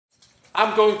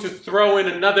I'm going to throw in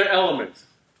another element,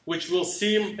 which will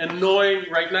seem annoying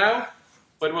right now,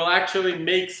 but will actually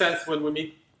make sense when we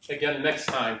meet again next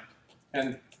time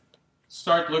and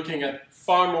start looking at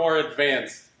far more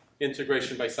advanced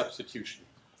integration by substitution.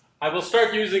 I will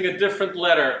start using a different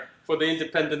letter for the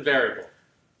independent variable,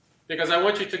 because I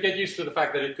want you to get used to the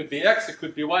fact that it could be x, it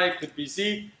could be y, it could be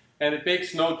z, and it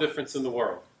makes no difference in the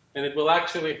world. And it will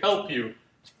actually help you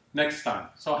next time.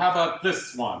 So how about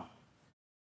this one?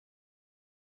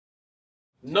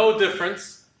 No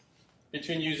difference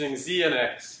between using z and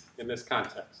x in this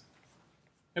context.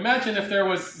 Imagine if there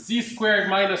was z squared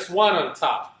minus 1 on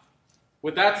top.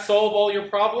 Would that solve all your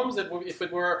problems if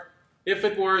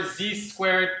it were z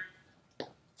squared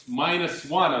minus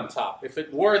 1 on top? If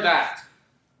it were that,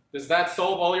 does that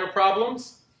solve all your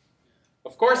problems?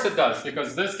 Of course it does,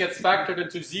 because this gets factored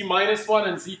into z minus 1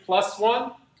 and z plus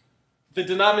 1. The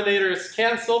denominator is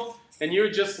canceled, and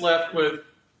you're just left with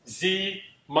z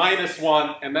minus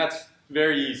 1, and that's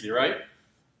very easy, right?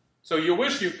 So you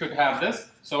wish you could have this,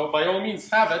 so by all means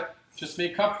have it, just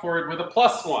make up for it with a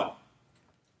plus 1.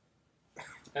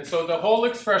 And so the whole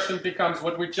expression becomes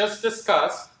what we just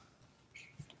discussed.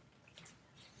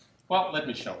 Well, let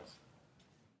me show it.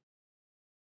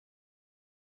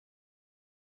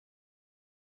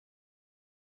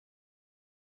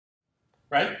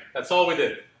 Right? That's all we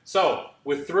did. So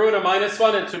we threw in a minus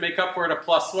 1 and to make up for it a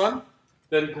plus 1,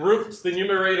 then grouped the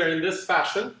numerator in this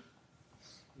fashion.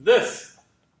 This,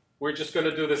 we're just going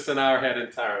to do this in our head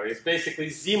entirely. It's basically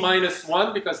z minus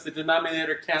 1 because the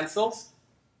denominator cancels.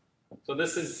 So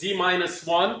this is z minus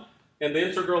 1, and the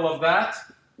integral of that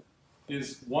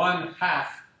is 1/2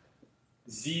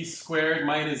 z squared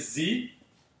minus z.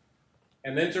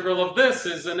 And the integral of this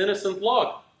is an innocent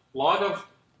log of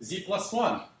z plus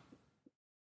 1.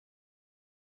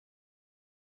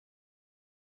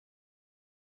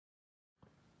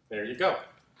 There you go.